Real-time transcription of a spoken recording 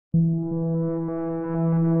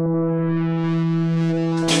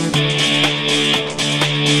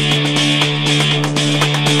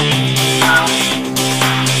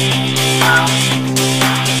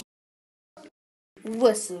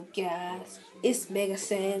guys, it's Mega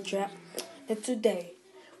Sand Trap, and today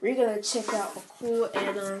we're gonna check out a cool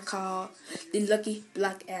add-on called the Lucky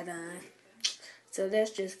Block add-on. So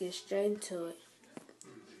let's just get straight into it.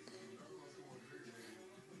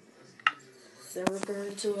 So we're going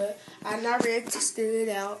into it. I'm not ready to tested it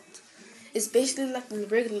out. It's basically like a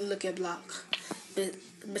regular Lucky Block,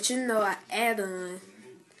 but you know, an add-on,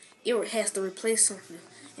 it has to replace something,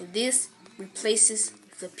 and this replaces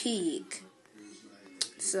the pig.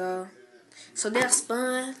 So they're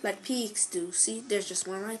spun like pigs do. See, there's just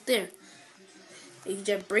one right there. If you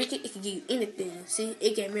just break it, it can give you anything. See,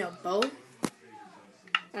 it gave me a bow.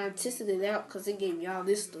 I tested it out because it gave me all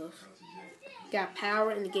this stuff. Got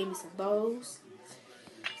power and it gave me some bows.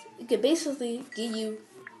 It can basically give you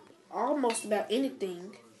almost about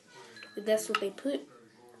anything. If that's what they put.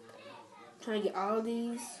 Trying to get all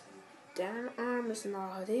these diamond armors and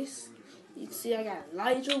all this. You can see I got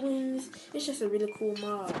Elytra wings. It's just a really cool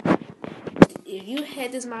mod. If you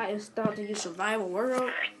had this mod installed in your survival world,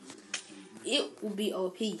 it would be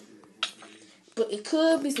OP. But it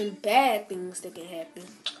could be some bad things that can happen.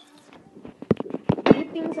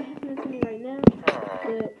 Good things are happening to me right now,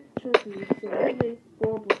 but trust me, some really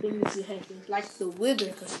horrible things will happen. Like the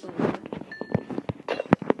wither could spawn.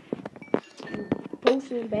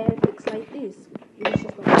 Potion bad things like this. It's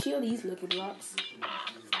just gonna kill these Lucky Blocks.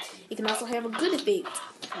 It can also have a good effect,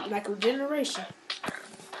 like regeneration.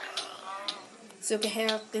 So it can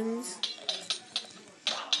have things.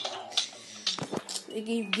 It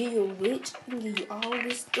can give you a witch. It can give you all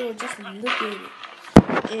this stuff. Just look at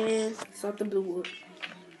it. And something blew up.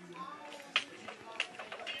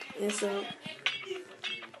 And so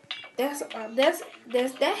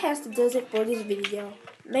that has to does it for this video.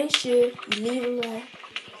 Make sure you leave a like,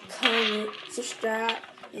 comment, subscribe,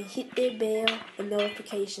 and hit that bell and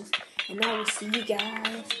notifications. And I will see you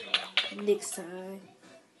guys next time.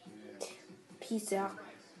 Peace out.